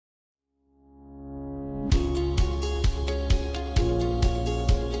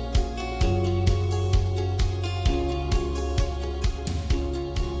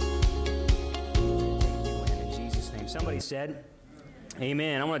said?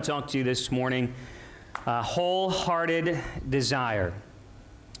 Amen. I want to talk to you this morning. Wholehearted desire.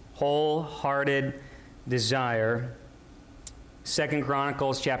 Wholehearted desire. 2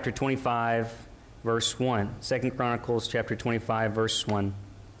 Chronicles chapter 25, verse 1. 2 Chronicles chapter 25, verse 1.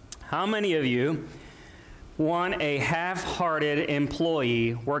 How many of you want a half-hearted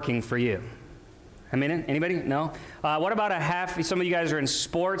employee working for you? I mean, anybody? No? What about some of you guys are in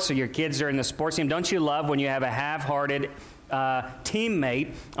sports, or your kids are in the sports team. Don't you love when you have a half-hearted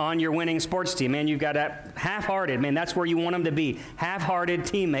teammate on your winning sports team? Man, you've got a half-hearted, man, that's where you want them to be. Half-hearted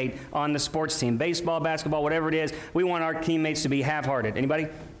teammate on the sports team. Baseball, basketball, whatever it is, we want our teammates to be half-hearted. Anybody?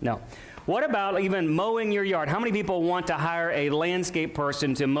 No. What about even mowing your yard? How many people want to hire a landscape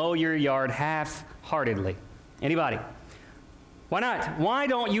person to mow your yard half-heartedly? Anybody? Why not? Why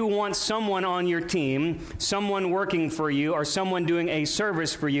don't you want someone on your team, someone working for you, or someone doing a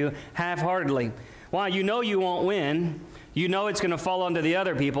service for you half-heartedly? Why? You know you won't win. You know it's going to fall onto the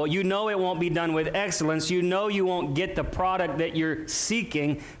other people. You know it won't be done with excellence. You know you won't get the product that you're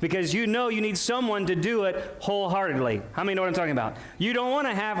seeking because you know you need someone to do it wholeheartedly. How many know what I'm talking about? You don't want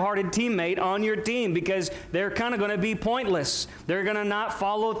a half-hearted teammate on your team because they're kind of going to be pointless. They're going to not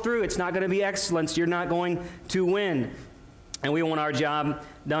follow through. It's not going to be excellence. You're not going to win. And we want our job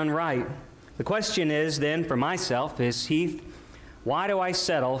done right. The question is then, for myself, is, Heath, why do I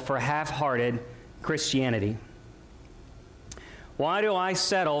settle for half-hearted Christianity? Why do I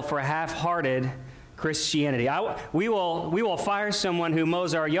settle for half-hearted Christianity? We will fire someone who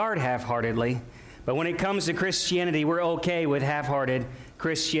mows our yard half-heartedly, but when it comes to Christianity, we're okay with half-hearted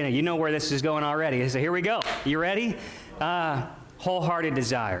Christianity. You know where this is going already. So here we go. You ready? Wholehearted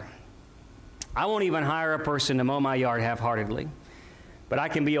desire. I won't even hire a person to mow my yard half-heartedly, but I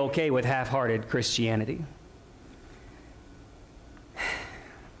can be okay with half-hearted Christianity.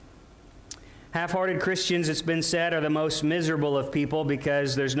 Half-hearted Christians, it's been said, are the most miserable of people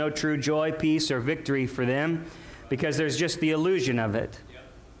because there's no true joy, peace, or victory for them because there's just the illusion of it.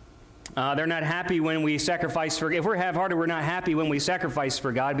 They're not happy when we sacrifice for... If we're half-hearted, we're not happy when we sacrifice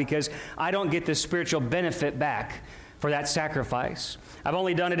for God because I don't get the spiritual benefit back for that sacrifice. I've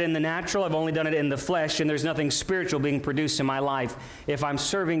only done it in the natural, I've only done it in the flesh, and there's nothing spiritual being produced in my life if I'm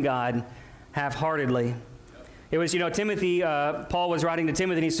serving God half-heartedly. It was, Timothy, Paul was writing to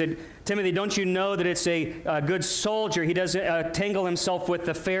Timothy, and he said, Timothy, don't you know that it's a good soldier? He doesn't tangle himself with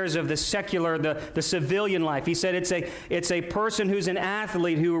the affairs of the secular, the civilian life. He said it's a person who's an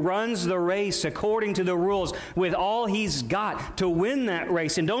athlete who runs the race according to the rules with all he's got to win that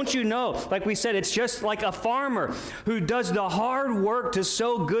race. And don't you know, like we said, it's just like a farmer who does the hard work to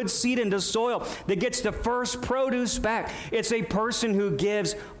sow good seed into soil that gets the first produce back. It's a person who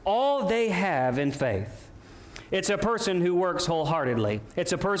gives all they have in faith. It's a person who works wholeheartedly.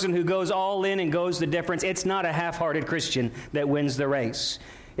 It's a person who goes all in and goes the difference. It's not a half-hearted Christian that wins the race.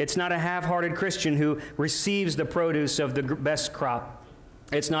 It's not a half-hearted Christian who receives the produce of the best crop.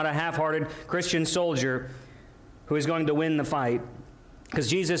 It's not a half-hearted Christian soldier who is going to win the fight. Because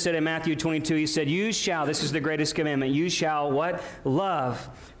Jesus said in Matthew 22, he said, you shall, this is the greatest commandment, you shall what? Love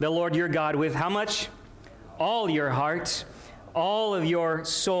the Lord your God with how much? All your heart, all of your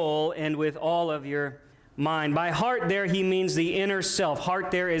soul, and with all of your mind. By heart there, he means the inner self.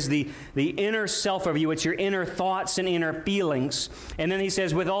 Heart there is the inner self of you. It's your inner thoughts and inner feelings. And then he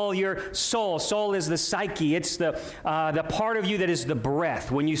says, with all your soul. Soul is the psyche. It's the part of you that is the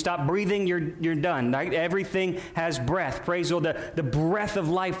breath. When you stop breathing, you're done. Right? Everything has breath. Praise the Lord. The breath of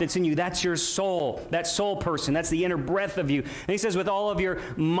life that's in you, that's your soul. That soul person. That's the inner breath of you. And he says, with all of your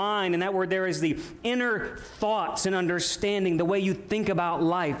mind. And that word there is the inner thoughts and understanding, the way you think about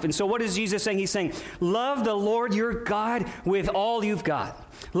life. And so what is Jesus saying? He's saying, love the Lord your God with all you've got.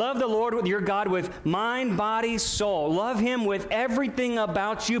 Love the Lord your God with mind, body, soul. Love him with everything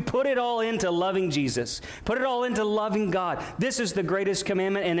about you. Put it all into loving Jesus. Put it all into loving God. This is the greatest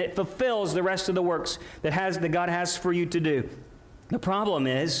commandment, and it fulfills the rest of the works that God has for you to do. The problem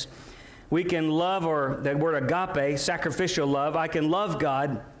is, we can love, or that word agape, sacrificial love, I can love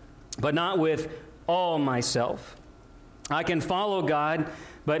God, but not with all myself. I can follow God,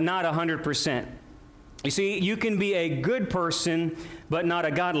 but not 100%. You see, you can be a good person, but not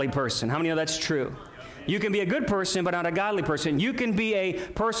a godly person. How many know that's true? You can be a good person, but not a godly person. You can be a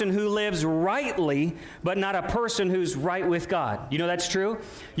person who lives rightly, but not a person who's right with God. You know that's true?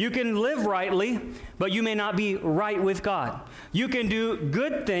 You can live rightly, but you may not be right with God. You can do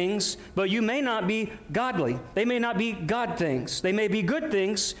good things, but you may not be godly. They may not be God things. They may be good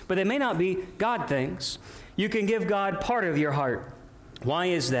things, but they may not be God things. You can give God part of your heart. Why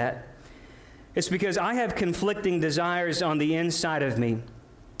is that? It's because I have conflicting desires on the inside of me.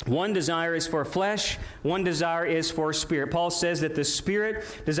 One desire is for flesh, one desire is for spirit. Paul says that the spirit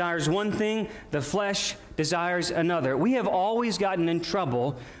desires one thing, the flesh desires another. We have always gotten in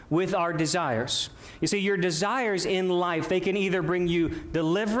trouble with our desires. You see, your desires in life, they can either bring you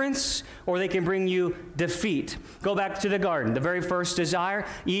deliverance or they can bring you defeat. Go back to the garden. The very first desire,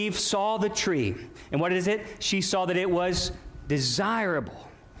 Eve saw the tree. And what is it? She saw that it was desirable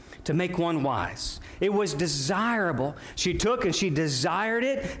to make one wise. It was desirable. She took and she desired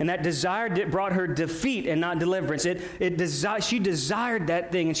it, and that desire brought her defeat and not deliverance. She desired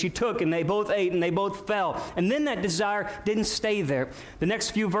that thing, and she took, and they both ate, and they both fell. And then that desire didn't stay there. The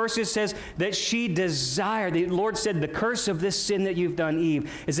next few verses says that she desired. The Lord said, the curse of this sin that you've done,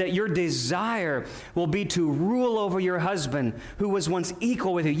 Eve, is that your desire will be to rule over your husband, who was once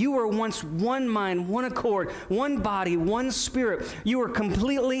equal with you. You were once one mind, one accord, one body, one spirit. You were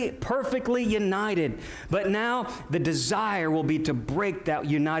completely, perfectly united. But now the desire will be to break that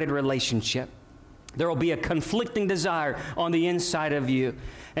united relationship. There will be a conflicting desire on the inside of you.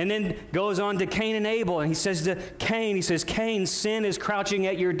 And then goes on to Cain and Abel, and he says to Cain, Cain, sin is crouching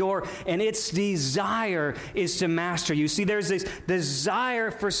at your door, and its desire is to master you. See, there's this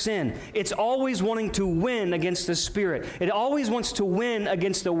desire for sin. It's always wanting to win against the Spirit. It always wants to win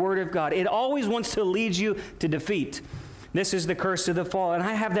against the Word of God. It always wants to lead you to defeat. This is the curse of the fall. And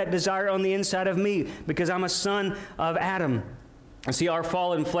I have that desire on the inside of me because I'm a son of Adam. And see, our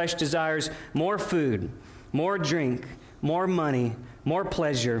fallen flesh desires more food, more drink, more money, more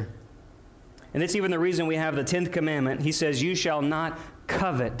pleasure. And that's even the reason we have the 10th commandment. He says, you shall not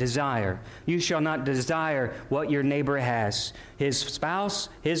covet, desire. You shall not desire what your neighbor has. His spouse,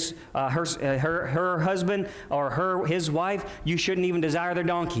 her husband, or his wife, you shouldn't even desire their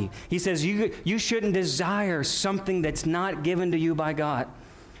donkey. He says you shouldn't desire something that's not given to you by God.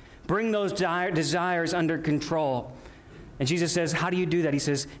 Bring those desires under control. And Jesus says, how do you do that? He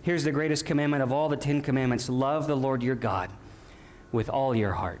says, here's the greatest commandment of all the 10 commandments. Love the Lord your God with all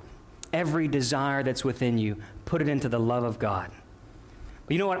your heart. Every desire that's within you, put it into the love of God.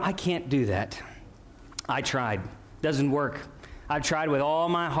 But you know what? I can't do that. I tried. Doesn't work. I've tried with all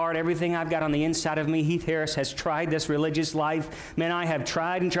my heart, everything I've got on the inside of me. Heath Harris has tried this religious life. Man, I have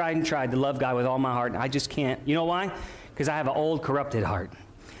tried and tried and tried to love God with all my heart. I just can't. You know why? Because I have an old, corrupted heart.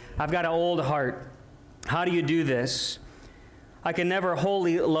 I've got an old heart. How do you do this? I can never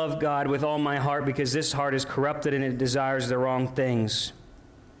wholly love God with all my heart because this heart is corrupted and it desires the wrong things.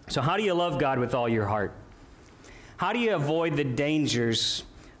 So how do you love God with all your heart? How do you avoid the dangers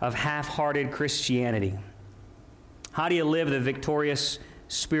of half-hearted Christianity? How do you live the victorious,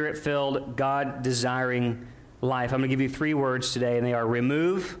 Spirit-filled, God-desiring life? I'm going to give you 3 words today, and they are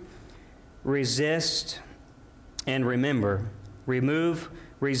remove, resist, and remember. Remove,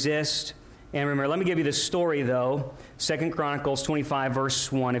 resist, and remember. Let me give you the story, though. 2 Chronicles 25,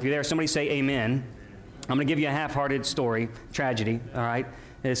 verse 1. If you're there, somebody say amen. I'm going to give you a half-hearted story, tragedy, all right?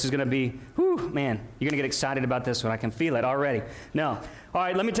 This is going to be, man, you're going to get excited about this one. I can feel it already. No. All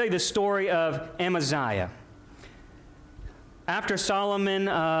right, let me tell you the story of Amaziah. After Solomon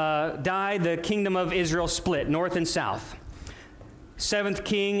died, the kingdom of Israel split, north and south. 7th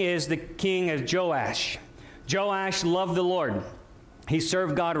king is the king of Joash. Joash loved the Lord. He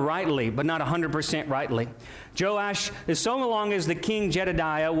served God rightly, but not 100% rightly. Joash, as long as the king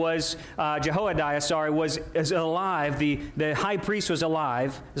Jehoiada was alive, the high priest was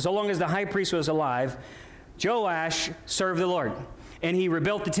alive, so long as the high priest was alive, Joash served the Lord. And he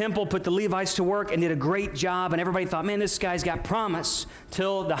rebuilt the temple, put the Levites to work, and did a great job, and everybody thought, man, this guy's got promise,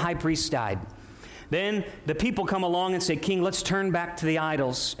 till the high priest died. Then the people come along and say, King, let's turn back to the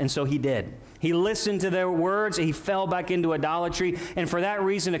idols. And so he did. He listened to their words. He fell back into idolatry. And for that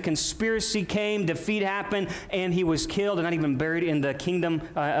reason, a conspiracy came, defeat happened, and he was killed and not even buried in the kingdom,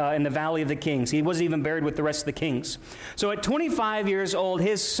 in the Valley of the Kings. He wasn't even buried with the rest of the kings. So at 25 years old,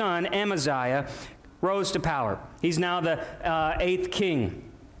 his son, Amaziah, rose to power. He's now the 8th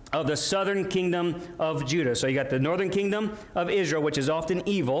king of the southern kingdom of Judah. So you got the northern kingdom of Israel, which is often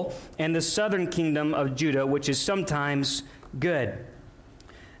evil, and the southern kingdom of Judah, which is sometimes good.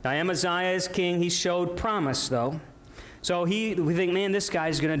 Now Amaziah is king. He showed promise, though. So we think, man, this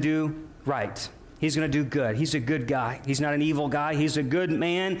guy's going to do right. He's going to do good. He's a good guy. He's not an evil guy. He's a good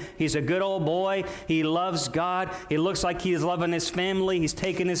man. He's a good old boy. He loves God. He looks like he's loving his family. He's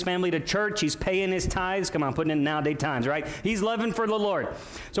taking his family to church. He's paying his tithes. Come on, putting it in nowadays times, right? He's living for the Lord.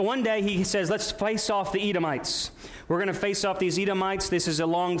 So one day he says, let's face off the Edomites. We're going to face off these Edomites. This is a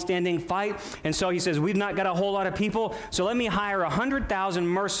long-standing fight. And so he says, we've not got a whole lot of people, so let me hire 100,000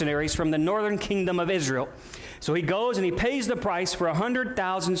 mercenaries from the northern kingdom of Israel. So he goes and he pays the price for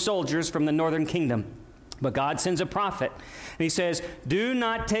 100,000 soldiers from the northern kingdom. But God sends a prophet, and he says, do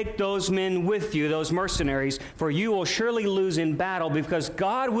not take those men with you, those mercenaries, for you will surely lose in battle, because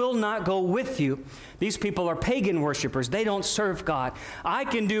God will not go with you. These people are pagan worshipers. They don't serve God. I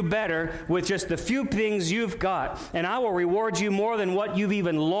can do better with just the few things you've got, and I will reward you more than what you've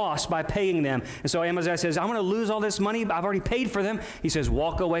even lost by paying them. And so Amaziah says, I'm going to lose all this money. I've already paid for them. He says,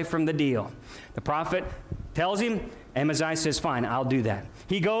 walk away from the deal. The prophet tells him, Amaziah says, fine, I'll do that.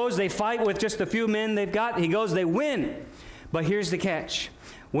 He goes, they fight with just the few men they've got. He goes, they win. But here's the catch.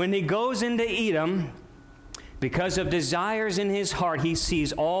 When he goes into Edom, because of desires in his heart, he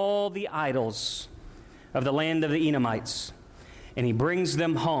sees all the idols of the land of the Edomites, and he brings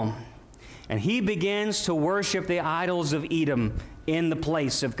them home. And he begins to worship the idols of Edom in the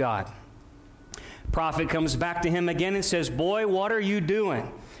place of God. Prophet comes back to him again and says, boy, what are you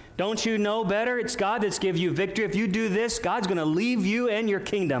doing? Don't you know better? It's God that's give you victory. If you do this, God's going to leave you and your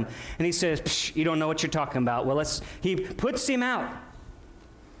kingdom. And he says, you don't know what you're talking about. Well, he puts him out.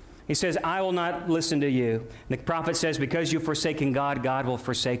 He says, I will not listen to you. And the prophet says, because you've forsaken God, God will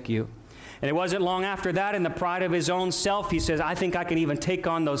forsake you. And it wasn't long after that, in the pride of his own self, he says, I think I can even take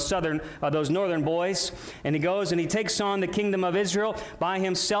on those northern boys. And he goes and he takes on the kingdom of Israel by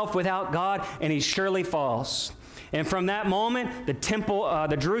himself without God, and he surely falls. And from that moment, the temple,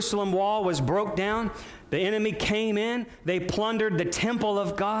 the Jerusalem wall was broke down. The enemy came in. They plundered the temple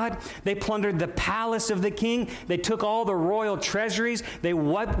of God. They plundered the palace of the king. They took all the royal treasuries. They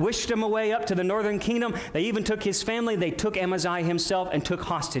wished him away up to the northern kingdom. They even took his family. They took Amaziah himself and took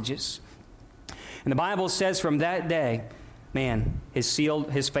hostages. And the Bible says from that day, man, his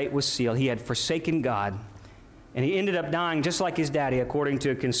fate was sealed. He had forsaken God. And he ended up dying just like his daddy, according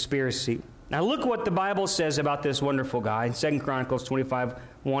to a conspiracy. Now look what the Bible says about this wonderful guy in 2 Chronicles 25,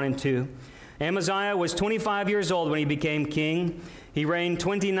 1 and 2. Amaziah was 25 years old when he became king. He reigned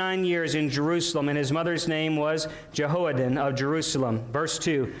 29 years in Jerusalem, and his mother's name was Jehoaddan of Jerusalem. Verse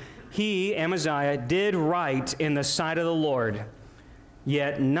 2, he, Amaziah, did right in the sight of the Lord,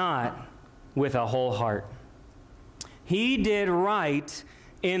 yet not with a whole heart. He did right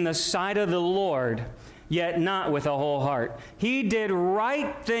in the sight of the Lord, yet not with a whole heart. He did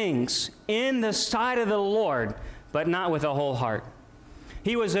right things in the sight of the Lord, but not with a whole heart.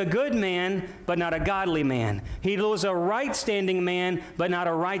 He was a good man, but not a godly man. He was a right-standing man, but not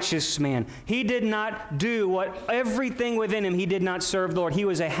a righteous man. He did not do what everything within him, he did not serve the Lord. He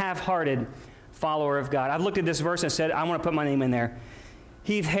was a half-hearted follower of God. I've looked at this verse and said, I want to put my name in there.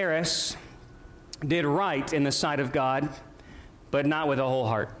 Heath Harris did right in the sight of God, but not with a whole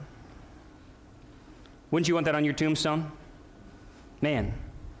heart. Wouldn't you want that on your tombstone? Man,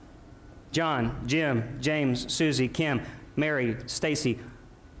 John, Jim, James, Susie, Kim, Mary, Stacy,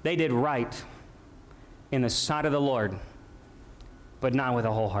 they did right in the sight of the Lord, but not with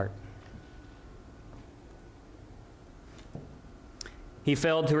a whole heart. He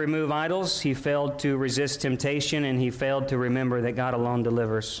failed to remove idols, he failed to resist temptation, and he failed to remember that God alone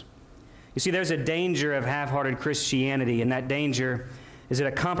delivers. You see, there's a danger of half-hearted Christianity, and that danger is that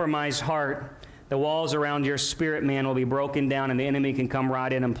a compromised heart, the walls around your spirit man will be broken down, and the enemy can come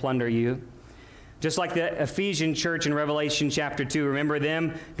right in and plunder you. Just like the Ephesian church in Revelation chapter 2, remember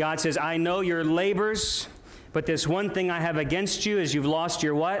them? God says, I know your labors, but this one thing I have against you is you've lost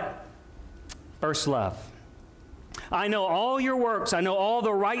your what? First love. I know all your works. I know all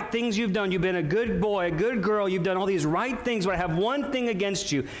the right things you've done. You've been a good boy, a good girl. You've done all these right things, but I have one thing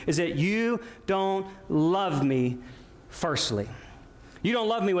against you, is that you don't love me firstly. You don't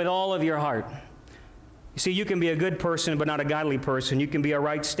love me with all of your heart. You see, you can be a good person, but not a godly person. You can be a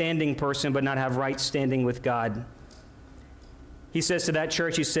right-standing person, but not have right standing with God. He says to that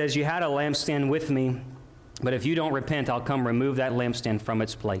church, he says, you had a lampstand with me, but if you don't repent, I'll come remove that lampstand from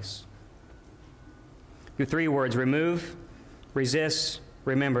its place. Through 3 words, remove, resist,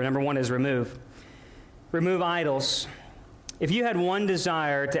 remember. Number 1 is remove. Remove idols. If you had one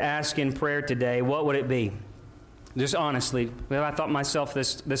desire to ask in prayer today, what would it be? Just honestly, I thought myself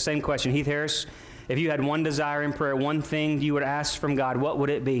the same question. Heath Harris, if you had one desire in prayer, one thing you would ask from God, what would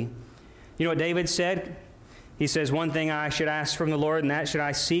it be? You know what David said? He says, one thing I should ask from the Lord, and that should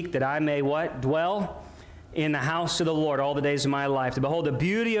I seek, that I may what? Dwell in the house of the Lord all the days of my life, to behold the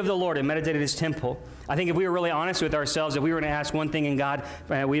beauty of the Lord and meditate in his temple. I think if we were really honest with ourselves, if we were going to ask one thing in God,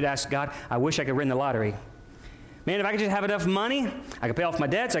 we'd ask God, I wish I could win the lottery. Man, if I could just have enough money, I could pay off my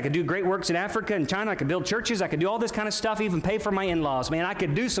debts, I could do great works in Africa and China, I could build churches, I could do all this kind of stuff, even pay for my in-laws. Man, I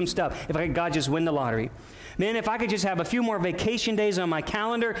could do some stuff if I could God just win the lottery. Man, if I could just have a few more vacation days on my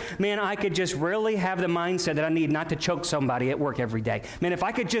calendar, man, I could just really have the mindset that I need not to choke somebody at work every day. Man, if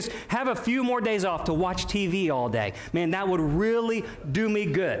I could just have a few more days off to watch TV all day, man, that would really do me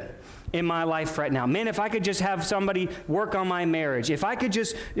good. in my life right now. Man, if I could just have somebody work on my marriage, if I could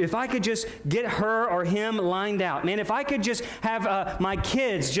just get her or him lined out. Man, if I could just have my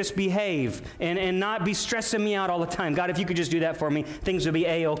kids just behave and not be stressing me out all the time. God, if you could just do that for me, things would be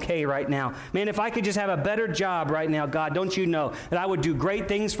A-okay right now. Man, if I could just have a better job right now, God, don't you know that I would do great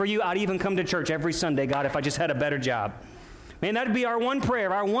things for you? I'd even come to church every Sunday, God, if I just had a better job. Man, that'd be our one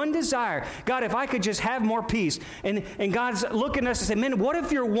prayer, our one desire. God, if I could just have more peace. And God's looking at us and saying, man, what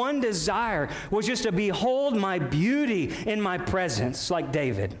if your one desire was just to behold my beauty in my presence like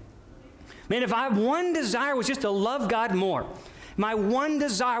David? Man, if one desire was just to love God more, my one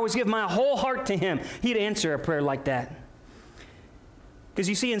desire was to give my whole heart to him, he'd answer a prayer like that. Because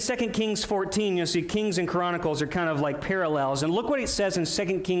you see in 2 Kings 14, you'll see Kings and Chronicles are kind of like parallels. And look what it says in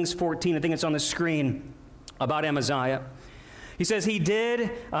 2 Kings 14. I think it's on the screen about Amaziah. He says he did,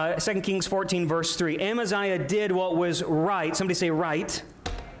 2 Kings 14, verse 3, Amaziah did what was right. Somebody say right.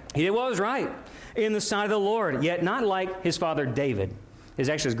 He did what was right in the sight of the Lord, yet not like his father David. His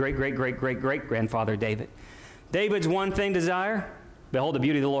great-great-great-great-great-great-grandfather David. David's one thing desire, behold the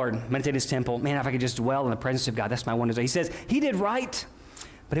beauty of the Lord, meditate in his temple. Man, if I could just dwell in the presence of God, that's my one desire. He says he did right,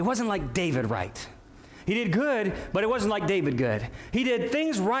 but it wasn't like David right. He did good, but it wasn't like David good. He did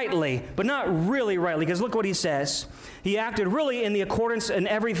things rightly, but not really rightly, because look what he says. He acted really in the accordance and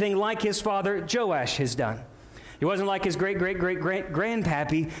everything like his father Joash has done. He wasn't like his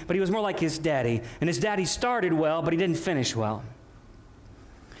great-great-great-great-grandpappy, but he was more like his daddy. And his daddy started well, but he didn't finish well.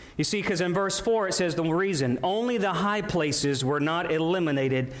 You see, because in verse 4 it says the reason, only the high places were not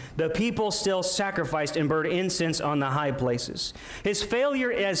eliminated. The people still sacrificed and burned incense on the high places. His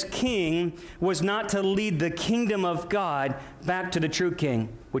failure as king was not to lead the kingdom of God back to the true king,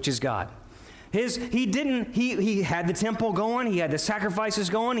 which is God. He had the temple going, he had the sacrifices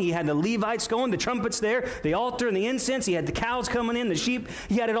going, he had the Levites going, the trumpets there, the altar and the incense, he had the cows coming in, the sheep,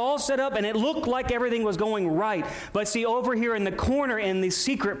 he had it all set up and it looked like everything was going right. But see, over here in the corner in the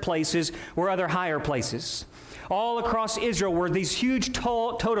secret places were other higher places. All across Israel were these huge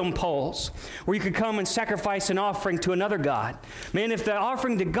totem poles where you could come and sacrifice an offering to another god. Man, if the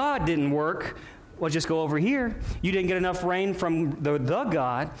offering to God didn't work, well, just go over here. You didn't get enough rain from the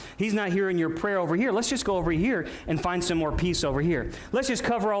God. He's not hearing your prayer over here. Let's just go over here and find some more peace over here. Let's just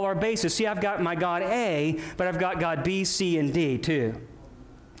cover all our bases. See, I've got my God A, but I've got God B, C, and D too.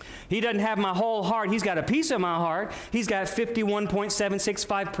 He doesn't have my whole heart. He's got a piece of my heart. He's got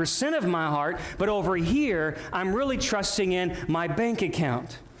 51.765% of my heart. But over here, I'm really trusting in my bank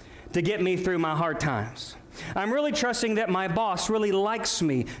account to get me through my hard times. I'm really trusting that my boss really likes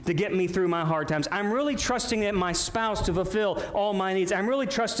me to get me through my hard times. I'm really trusting that my spouse to fulfill all my needs. I'm really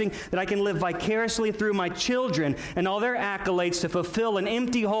trusting that I can live vicariously through my children and all their accolades to fulfill an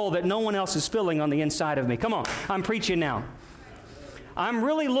empty hole that no one else is filling on the inside of me. Come on, I'm preaching now. I'm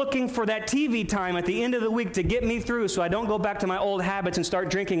really looking for that TV time at the end of the week to get me through so I don't go back to my old habits and start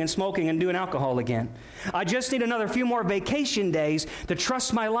drinking and smoking and doing alcohol again. I just need another few more vacation days to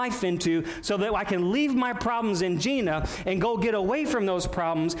trust my life into so that I can leave my problems in Gina and go get away from those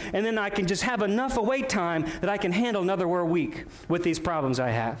problems, and then I can just have enough away time that I can handle another week with these problems I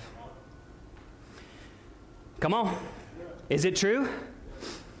have. Come on. Is it true?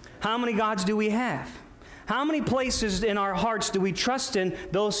 How many gods do we have? How many places in our hearts do we trust in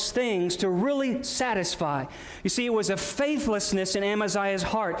those things to really satisfy? You see, it was a faithlessness in Amaziah's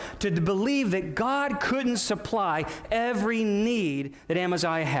heart to believe that God couldn't supply every need that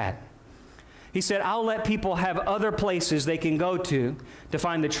Amaziah had. He said, I'll let people have other places they can go to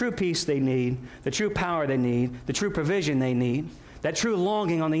find the true peace they need, the true power they need, the true provision they need, that true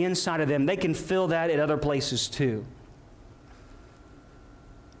longing on the inside of them. They can fill that at other places too.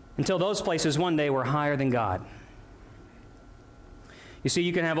 Until those places one day were higher than God. You see,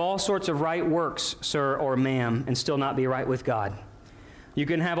 you can have all sorts of right works, sir or ma'am, and still not be right with God. You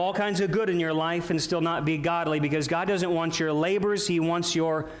can have all kinds of good in your life and still not be godly, because God doesn't want your labors, He wants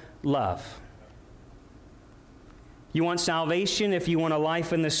your love. You want salvation, if you want a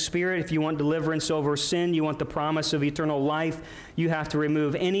life in the Spirit, if you want deliverance over sin, you want the promise of eternal life, you have to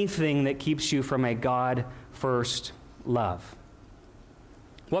remove anything that keeps you from a God-first love.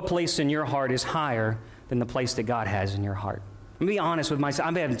 What place in your heart is higher than the place that God has in your heart? Let me be honest with myself.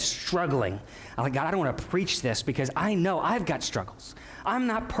 I've been struggling. I'm like, God, I don't want to preach this because I know I've got struggles. I'm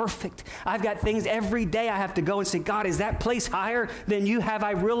not perfect. I've got things every day I have to go and say, God, is that place higher than you? Have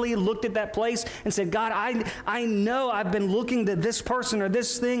I really looked at that place and said, God, I know I've been looking to this person or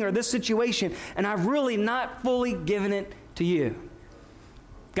this thing or this situation, and I've really not fully given it to you.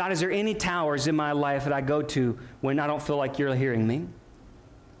 God, is there any towers in my life that I go to when I don't feel like you're hearing me?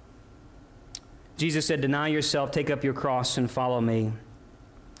 Jesus said, deny yourself, take up your cross, and follow me.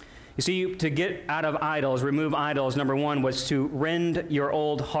 You see, to get out of idols, remove idols, number one was to rend your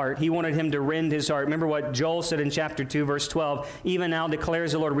old heart. He wanted him to rend his heart. Remember what Joel said in chapter 2, verse 12. Even now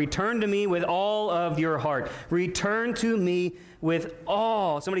declares the Lord, return to me with all of your heart. Return to me with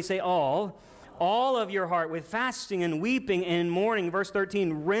all. Somebody say all of your heart, with fasting and weeping and mourning. Verse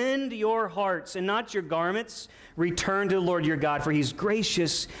 13, rend your hearts and not your garments. Return to the Lord your God, for he's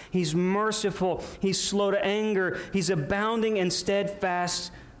gracious, he's merciful, he's slow to anger, he's abounding in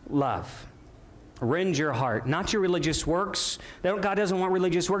steadfast love. Rend your heart, not your religious works. God doesn't want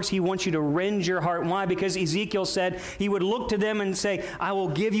religious works. He wants you to rend your heart. Why? Because Ezekiel said he would look to them and say, I will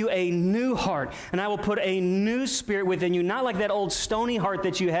give you a new heart, and I will put a new spirit within you. Not like that old stony heart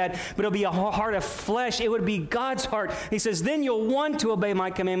that you had, but it'll be a heart of flesh. It would be God's heart. He says, then you'll want to obey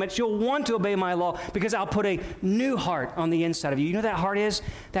my commandments. You'll want to obey my law, because I'll put a new heart on the inside of you. You know what that heart is?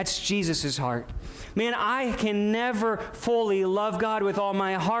 That's Jesus' heart. Man, I can never fully love God with all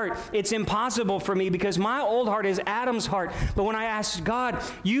my heart. It's impossible for me because my old heart is Adam's heart. But when I ask God,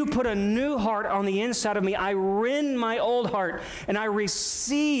 you put a new heart on the inside of me, I rend my old heart and I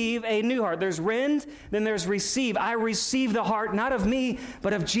receive a new heart. There's rend, then there's receive. I receive the heart, not of me,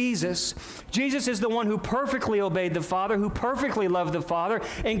 but of Jesus. Jesus is the one who perfectly obeyed the Father, who perfectly loved the Father.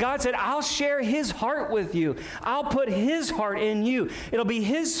 And God said, I'll share his heart with you. I'll put his heart in you. It'll be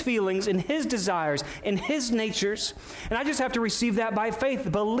his feelings and his desires and his natures. And I just have to receive that by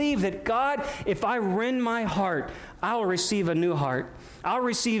faith. Believe that God, if I rend my heart, I'll receive a new heart. I'll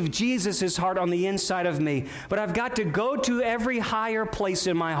receive Jesus' heart on the inside of me. But I've got to go to every higher place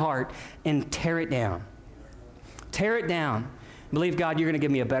in my heart and tear it down. Tear it down. Believe, God, you're going to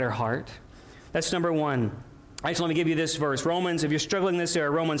give me a better heart. That's number one. Actually, let me give you this verse. Romans, if you're struggling this area,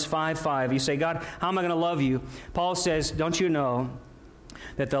 Romans 5:5. You say, God, how am I going to love you? Paul says, don't you know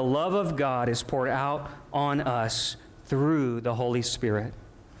that the love of God is poured out on us through the Holy Spirit?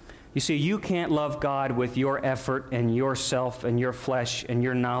 You see, you can't love God with your effort and yourself and your flesh and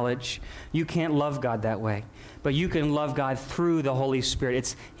your knowledge. You can't love God that way. But you can love God through the Holy Spirit.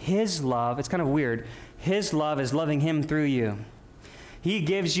 It's his love. It's kind of weird. His love is loving him through you. He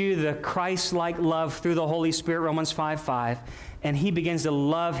gives you the Christ-like love through the Holy Spirit, Romans 5:5, and he begins to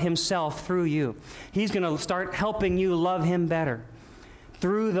love himself through you. He's going to start helping you love him better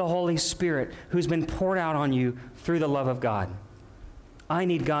through the Holy Spirit who's been poured out on you through the love of God. I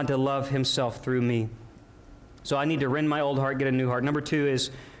need God to love himself through me. So I need to rend my old heart, get a new heart. Number two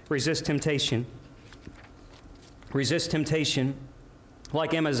is resist temptation. Resist temptation.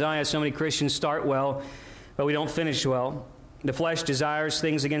 Like Amaziah, so many Christians start well, but we don't finish well. The flesh desires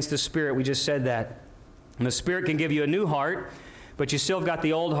things against the Spirit. We just said that. And the Spirit can give you a new heart, but you still have got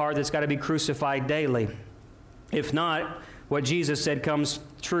the old heart that's got to be crucified daily. If not, what Jesus said comes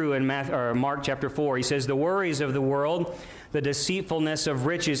true in Mark chapter 4. He says, the worries of the world, the deceitfulness of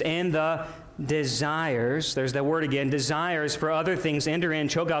riches, and the desires, there's that word again, desires for other things enter in,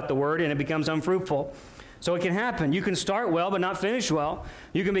 choke out the word, and it becomes unfruitful. So it can happen. You can start well, but not finish well.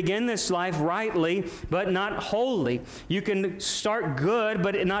 You can begin this life rightly, but not wholly. You can start good,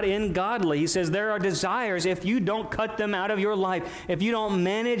 but not in godly. He says there are desires. If you don't cut them out of your life, if you don't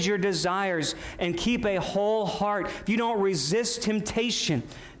manage your desires and keep a whole heart, if you don't resist temptation,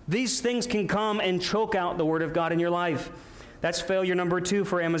 these things can come and choke out the word of God in your life. That's failure number two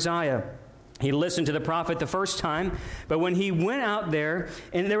for Amaziah. He listened to the prophet the first time, but when he went out there,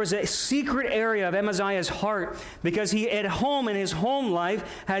 and there was a secret area of Amaziah's heart, because he at home in his home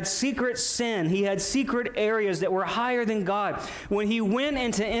life had secret sin. He had secret areas that were higher than God. When he went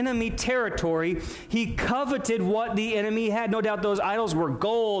into enemy territory, he coveted what the enemy had. No doubt those idols were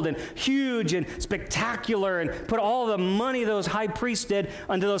gold and huge and spectacular, and put all the money those high priests did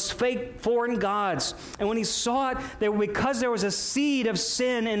unto those fake foreign gods. And when he saw it, that because there was a seed of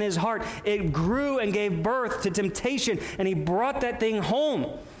sin in his heart, it grew and gave birth to temptation, and he brought that thing home.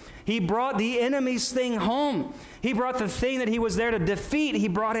 He brought the enemy's thing home. He brought the thing that he was there to defeat. He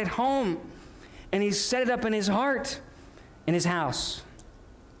brought it home, and he set it up in his heart, in his house.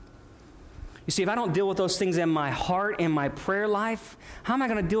 You see, if I don't deal with those things in my heart, in my prayer life, how am I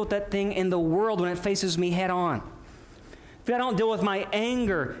going to deal with that thing in the world when it faces me head on? If I don't deal with my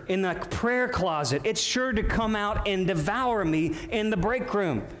anger in the prayer closet, it's sure to come out and devour me in the break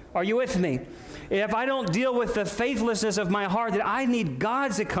room. Are you with me? If I don't deal with the faithlessness of my heart, that I need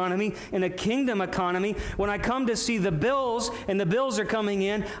God's economy and a kingdom economy, when I come to see the bills and the bills are coming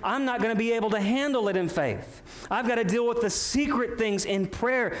in, I'm not going to be able to handle it in faith. I've got to deal with the secret things in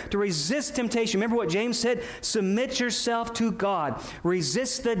prayer to resist temptation. Remember what James said? Submit yourself to God.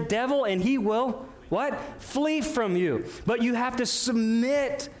 Resist the devil and he will, what? Flee from you. But you have to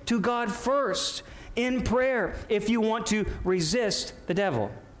submit to God first in prayer if you want to resist the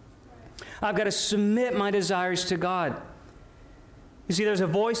devil. I've got to submit my desires to God. You see, there's a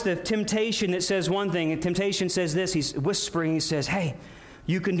voice of temptation that says one thing, and temptation says this. He's whispering, he says, hey,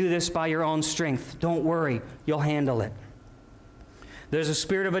 you can do this by your own strength. Don't worry, you'll handle it. There's a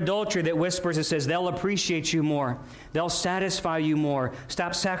spirit of adultery that whispers and says, they'll appreciate you more. They'll satisfy you more.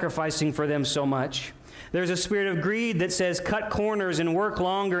 Stop sacrificing for them so much. There's a spirit of greed that says, cut corners and work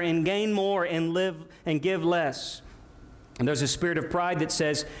longer and gain more and live and give less. And there's a spirit of pride that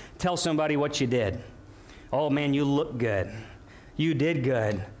says, tell somebody what you did. Oh man, you look good. You did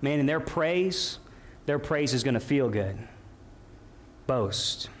good. Man, and their praise is going to feel good.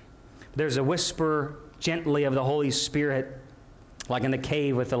 Boast. There's a whisper gently of the Holy Spirit, like in the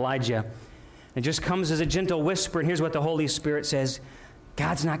cave with Elijah. It just comes as a gentle whisper, and here's what the Holy Spirit says: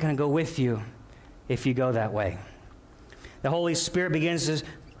 God's not going to go with you if you go that way. The Holy Spirit begins to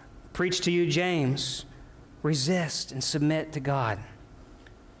preach to you, James, resist and submit to God.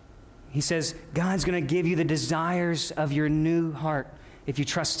 He says, God's going to give you the desires of your new heart if you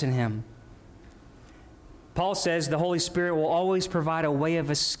trust in Him. Paul says the Holy Spirit will always provide a way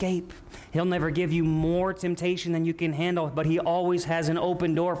of escape. He'll never give you more temptation than you can handle, but He always has an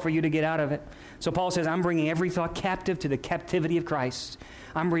open door for you to get out of it. So Paul says, I'm bringing every thought captive to the captivity of Christ.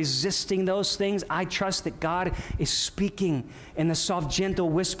 I'm resisting those things. I trust that God is speaking in the soft, gentle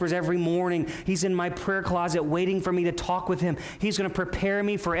whispers every morning. He's in my prayer closet waiting for me to talk with Him. He's going to prepare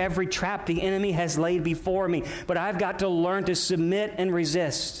me for every trap the enemy has laid before me. But I've got to learn to submit and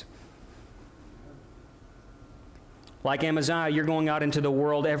resist. Like Amaziah, you're going out into the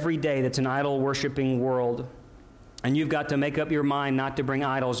world every day that's an idol-worshiping world. And you've got to make up your mind not to bring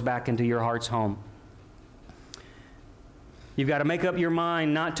idols back into your heart's home. You've got to make up your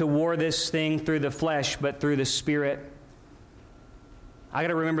mind not to war this thing through the flesh, but through the Spirit. I got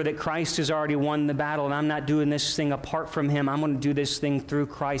to remember that Christ has already won the battle, and I'm not doing this thing apart from Him. I'm going to do this thing through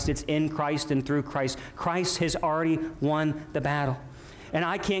Christ. It's in Christ and through Christ. Christ has already won the battle. And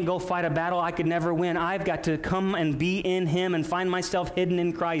I can't go fight a battle I could never win. I've got to come and be in Him and find myself hidden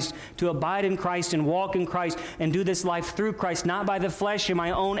in Christ, to abide in Christ and walk in Christ and do this life through Christ, not by the flesh and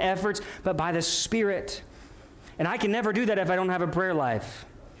my own efforts, but by the Spirit. And I can never do that if I don't have a prayer life.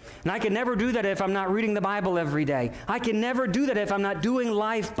 And I can never do that if I'm not reading the Bible every day. I can never do that if I'm not doing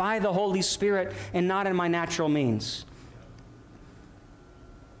life by the Holy Spirit and not in my natural means.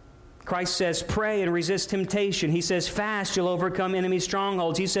 Christ says, pray and resist temptation. He says, fast, you'll overcome enemy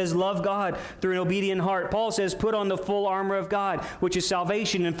strongholds. He says, love God through an obedient heart. Paul says, put on the full armor of God, which is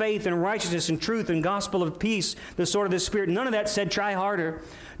salvation and faith and righteousness and truth and gospel of peace, the sword of the Spirit. None of that said try harder.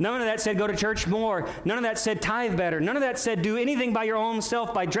 None of that said go to church more. None of that said tithe better. None of that said do anything by your own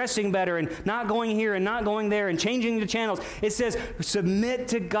self, by dressing better and not going here and not going there and changing the channels. It says submit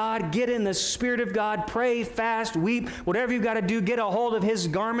to God, get in the Spirit of God, pray, fast, weep, whatever you've got to do, get a hold of His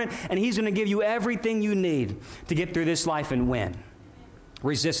garment, and He's going to give you everything you need to get through this life and win.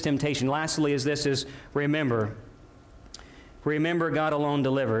 Resist temptation. Lastly is remember. Remember God alone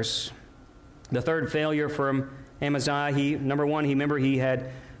delivers. The third failure from Amaziah, he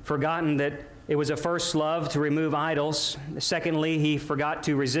had forgotten that it was a first love to remove idols. Secondly, he forgot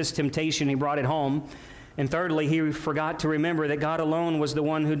to resist temptation. He brought it home. And thirdly, he forgot to remember that God alone was the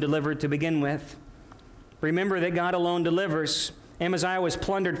one who delivered to begin with. Remember that God alone delivers. Amaziah was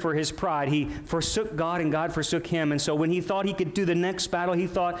plundered for his pride. He forsook God and God forsook him. And so when he thought he could do the next battle, he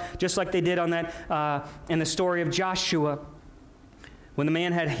thought, just like they did on that in the story of Joshua, when the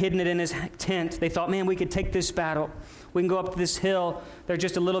man had hidden it in his tent, they thought, man, we could take this battle. We can go up to this hill. They're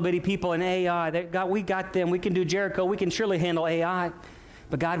just a little bitty people in Ai. We got them. We can do Jericho. We can surely handle Ai.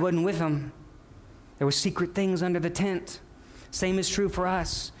 But God wasn't with them. There were secret things under the tent. Same is true for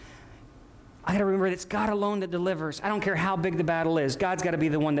us. I got to remember that it's God alone that delivers. I don't care how big the battle is. God's got to be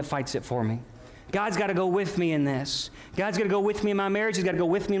the one that fights it for me. God's got to go with me in this. God's got to go with me in my marriage. He's got to go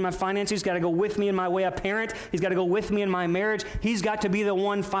with me in my finances. He's got to go with me in my way I parent. He's got to go with me in my marriage. He's got to be the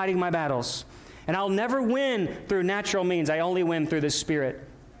one fighting my battles. And I'll never win through natural means. I only win through the Spirit.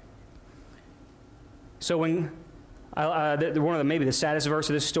 So when, one of the, maybe the saddest verse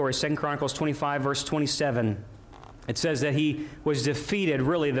of this story, 2 Chronicles 25, verse 27, it says that he was defeated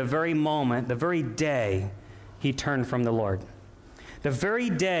really the very moment, the very day he turned from the Lord. The very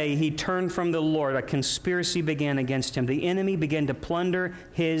day he turned from the Lord, a conspiracy began against him. The enemy began to plunder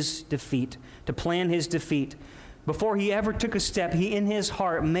his defeat, to plan his defeat. Before he ever took a step, he in his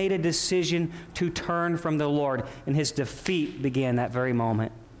heart made a decision to turn from the Lord, and his defeat began that very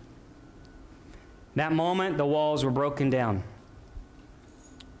moment. That moment, the walls were broken down.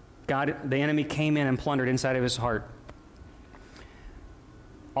 The enemy came in and plundered inside of his heart.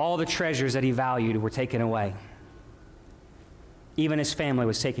 All the treasures that he valued were taken away. Even his family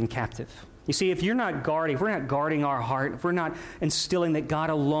was taken captive. You see, if we're not guarding our heart, if we're not instilling that God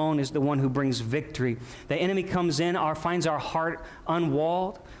alone is the one who brings victory, the enemy comes in, finds our heart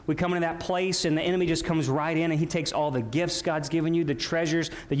unwalled. We come into that place and the enemy just comes right in and he takes all the gifts God's given you, the treasures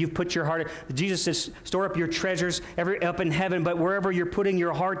that you've put your heart in. Jesus says, store up your treasures up in heaven, but wherever you're putting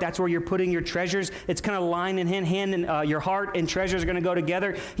your heart, that's where you're putting your treasures. It's kind of line in hand, and your heart and treasures are going to go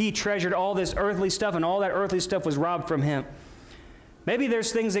together. He treasured all this earthly stuff, and all that earthly stuff was robbed from him. Maybe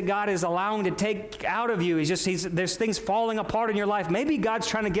there's things that God is allowing to take out of you. There's things falling apart in your life. Maybe God's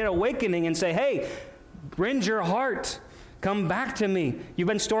trying to get awakening and say, hey, rend your heart. Come back to me. You've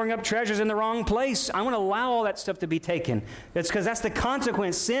been storing up treasures in the wrong place. I want to allow all that stuff to be taken. It's because that's the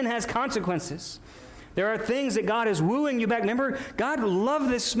consequence. Sin has consequences. There are things that God is wooing you back. Remember, God loved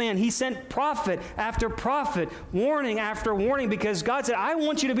this man. He sent prophet after prophet, warning after warning, because God said, I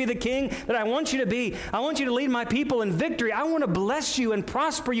want you to be the king that I want you to be. I want you to lead my people in victory. I want to bless you and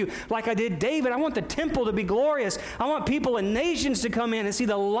prosper you like I did David. I want the temple to be glorious. I want people and nations to come in and see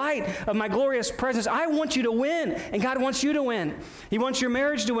the light of my glorious presence. I want you to win, and God wants you to win. He wants your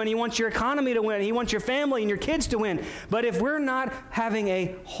marriage to win. He wants your economy to win. He wants your family and your kids to win. But if we're not having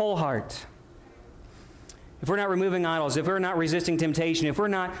a whole heart, if we're not removing idols, if we're not resisting temptation, if we're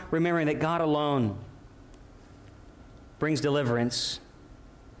not remembering that God alone brings deliverance,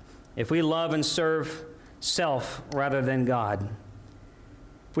 if we love and serve self rather than God,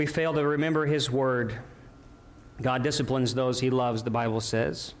 if we fail to remember His word, God disciplines those He loves, the Bible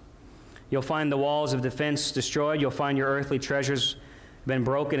says. You'll find the walls of defense destroyed. You'll find your earthly treasures been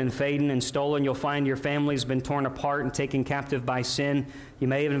broken and fading and stolen. You'll find your family's been torn apart and taken captive by sin. You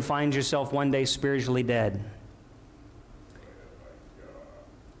may even find yourself one day spiritually dead.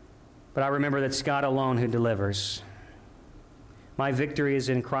 But I remember that it's God alone who delivers. My victory is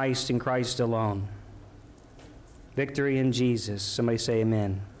in Christ and Christ alone. Victory in Jesus. Somebody say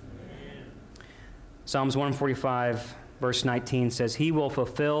amen. Amen. Psalms 145, verse 19 says, He will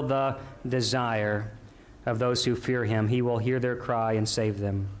fulfill the desire of those who fear Him. He will hear their cry and save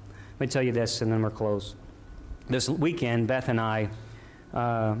them. Let me tell you this, and then we're closed. This weekend, Beth and I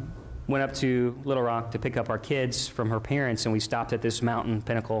went up to Little Rock to pick up our kids from her parents, and we stopped at this mountain,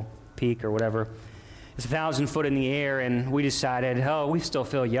 Pinnacle Peak or whatever. It's 1,000 foot in the air, and we decided, we still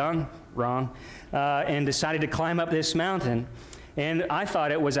feel young. Wrong. And decided to climb up this mountain. And I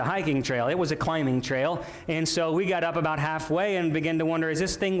thought it was a hiking trail. It was a climbing trail. And so we got up about halfway and began to wonder, is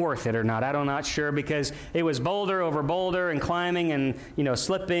this thing worth it or not? I'm not sure, because it was boulder over boulder and climbing and,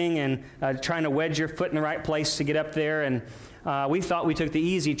 slipping and trying to wedge your foot in the right place to get up there. And we thought we took the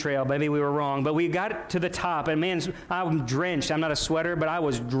easy trail. Maybe we were wrong. But we got to the top, and man, I'm drenched. I'm not a sweater, but I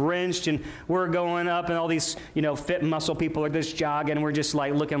was drenched, and we're going up, and all these, fit muscle people are just jogging, and we're just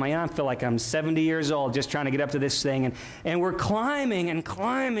like looking, I feel like I'm 70 years old just trying to get up to this thing. And we're climbing and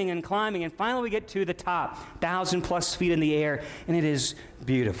climbing and climbing, and finally we get to the top, 1,000 plus feet in the air, and it is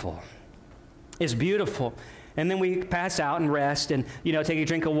beautiful. It's beautiful. And then we pass out and rest and, take a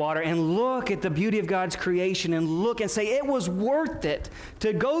drink of water and look at the beauty of God's creation and look and say, it was worth it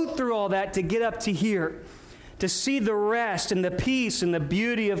to go through all that to get up to here, to see the rest and the peace and the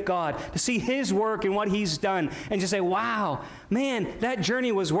beauty of God, to see His work and what He's done, and just say, wow, man, that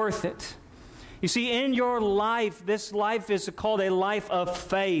journey was worth it. You see, in your life, this life is called a life of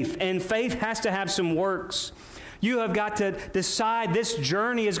faith, and faith has to have some works. You have got to decide this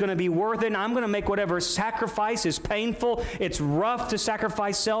journey is going to be worth it, and I'm going to make whatever sacrifice is painful. It's rough to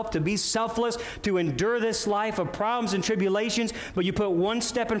sacrifice self, to be selfless, to endure this life of problems and tribulations, but you put one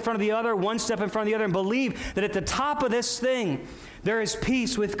step in front of the other, one step in front of the other, and believe that at the top of this thing, there is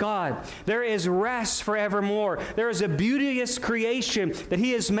peace with God. There is rest forevermore. There is a beauteous creation that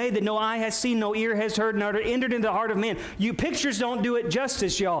He has made that no eye has seen, no ear has heard, nor entered into the heart of man. You pictures don't do it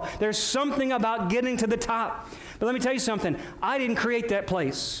justice, y'all. There's something about getting to the top. But let me tell you something. I didn't create that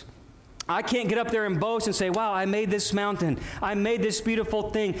place. I can't get up there and boast and say, wow, I made this mountain. I made this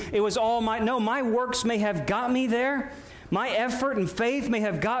beautiful thing. It was all my works may have got me there. My effort and faith may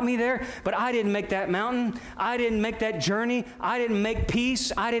have got me there, but I didn't make that mountain. I didn't make that journey. I didn't make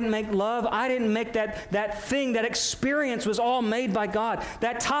peace. I didn't make love. I didn't make that thing. That experience was all made by God.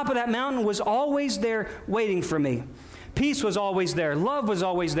 That top of that mountain was always there waiting for me. Peace was always there. Love was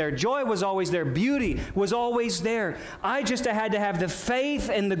always there. Joy was always there. Beauty was always there. I just had to have the faith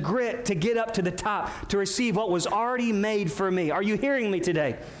and the grit to get up to the top to receive what was already made for me. Are you hearing me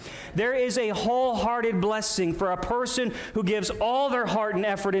today? There is a wholehearted blessing for a person who gives all their heart and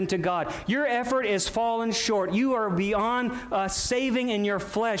effort into God. Your effort is fallen short. You are beyond saving in your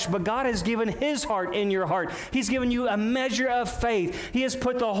flesh, but God has given His heart in your heart. He's given you a measure of faith. He has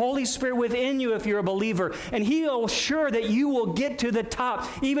put the Holy Spirit within you if you're a believer, and He will assure that you will get to the top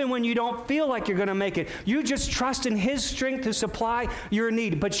even when you don't feel like you're going to make it. You just trust in His strength to supply your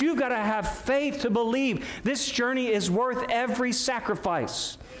need, but you've got to have faith to believe this journey is worth every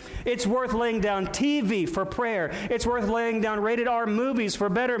sacrifice. It's worth laying down TV for prayer. It's worth laying down rated R movies for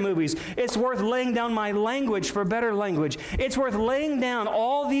better movies. It's worth laying down my language for better language. It's worth laying down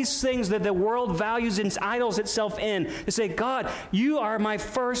all these things that the world values and idols itself in to say, God, you are my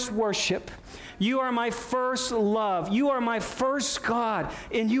first worship. You are my first love. You are my first God,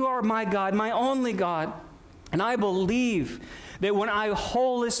 and you are my God, my only God. And I believe that when I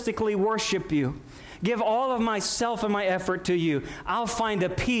holistically worship you, give all of myself and my effort to you, I'll find a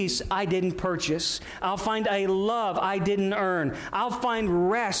peace I didn't purchase. I'll find a love I didn't earn. I'll find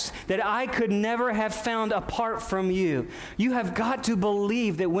rest that I could never have found apart from you. You have got to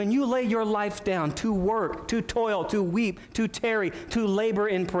believe that when you lay your life down to work, to toil, to weep, to tarry, to labor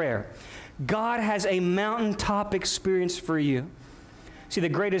in prayer, God has a mountaintop experience for you. See, the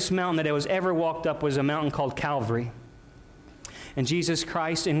greatest mountain that was ever walked up was a mountain called Calvary. And Jesus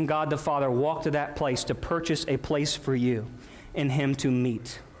Christ and God the Father walked to that place to purchase a place for you and Him to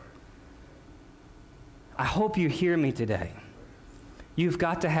meet. I hope you hear me today. You've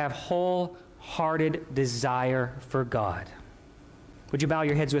got to have wholehearted desire for God. Would you bow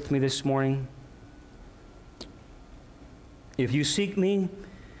your heads with me this morning? If you seek me,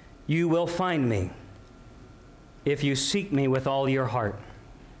 you will find me. If you seek me with all your heart.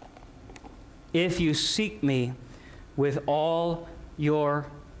 If you seek me with all your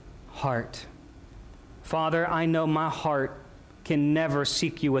heart. Father, I know my heart can never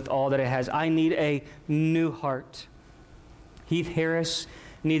seek you with all that it has. I need a new heart. Heath Harris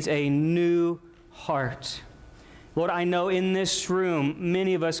needs a new heart. Lord, I know in this room,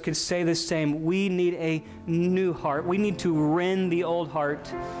 many of us could say the same. We need a new heart. We need to rend the old heart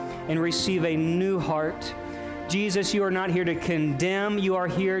and receive a new heart. Jesus, you are not here to condemn. You are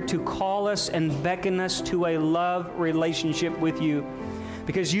here to call us and beckon us to a love relationship with you,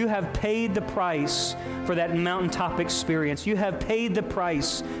 because you have paid the price for that mountaintop experience. You have paid the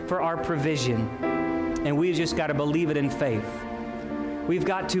price for our provision, and we've just got to believe it in faith. We've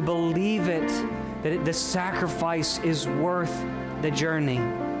got to believe it, that the sacrifice is worth the journey.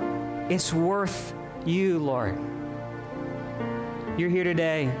 It's worth you, Lord. You're here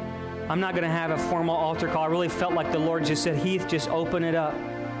today. I'm not going to have a formal altar call. I really felt like the Lord just said, Heath, just open it up.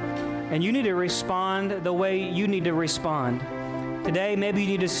 And you need to respond the way you need to respond. Today, maybe you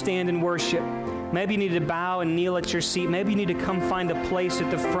need to stand and worship. Maybe you need to bow and kneel at your seat. Maybe you need to come find a place at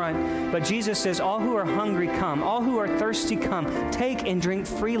the front. But Jesus says, all who are hungry, come. All who are thirsty, come. Take and drink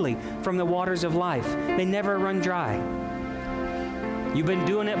freely from the waters of life. They never run dry. You've been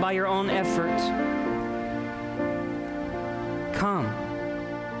doing it by your own effort. Come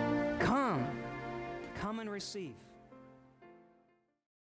and receive.